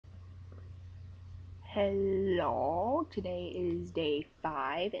Hello, today is day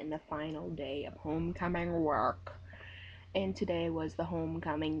 5 and the final day of homecoming work. And today was the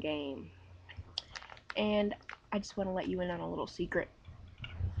homecoming game. And I just want to let you in on a little secret.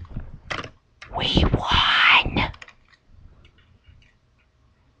 We won!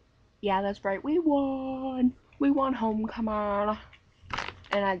 Yeah, that's right, we won! We won homecoming.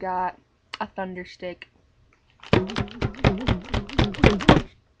 And I got a thunder stick.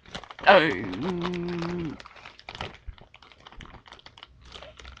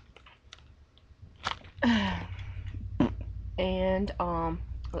 And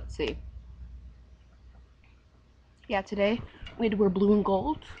let's see. Yeah, today we had to wear blue and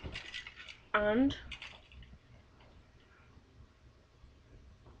gold, and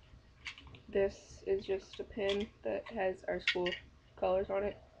this is just a pin that has our school colors on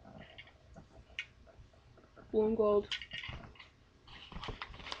it. Blue and gold.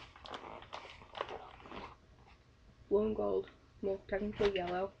 Blue and gold. Well, technically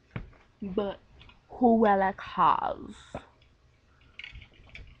yellow, but who will it cause?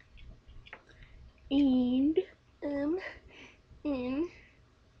 And and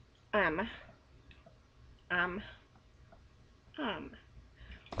um um um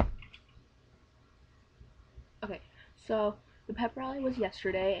okay, so the pep rally was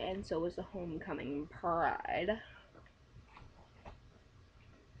yesterday, and so was the homecoming parade.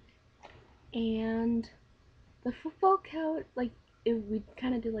 And the football coach, like, we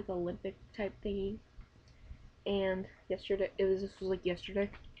kind of did like Olympic type thingy. And yesterday, this was like yesterday.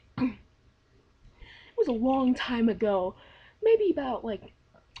 It was a long time ago, maybe about like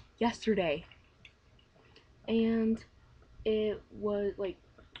yesterday. And it was like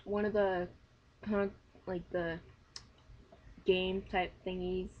one of the kind of like the game type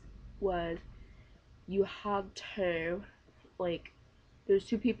thingies was you had to, like, there's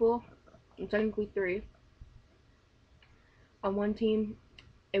 2 people, and technically 3. On one team,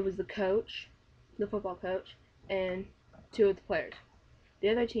 it was the coach, the football coach, and 2 of the players. The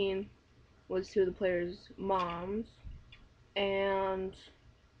other team was 2 of the players' moms and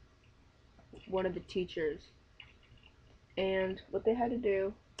one of the teachers. And what they had to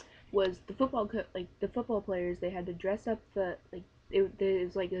do was the football players, they had to dress up it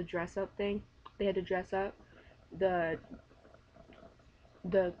was like a dress up thing. They had to dress up the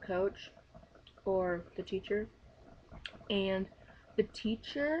coach or the teacher, and the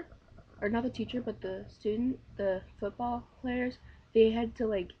teacher, or not the teacher, but the student, the football players, they had to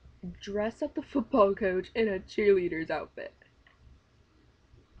like dress up the football coach in a cheerleader's outfit.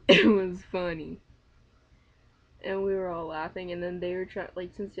 It was funny. And we were all laughing, and then they were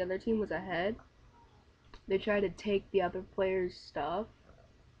like, since the other team was ahead, they tried to take the other players' stuff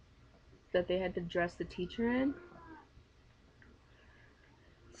that they had to dress the teacher in.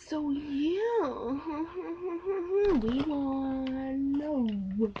 So yeah, we won. No.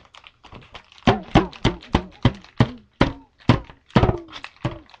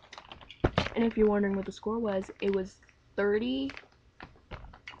 And if you're wondering what the score was, it was 30-6.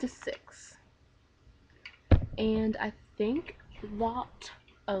 And I think that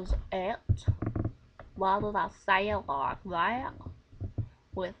is it. Why did I say it like that?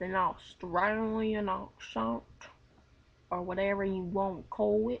 With an Australian accent, or whatever you want to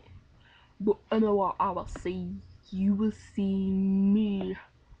call it. But anyway, you will see me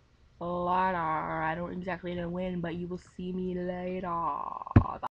later. I don't exactly know when, but you will see me later.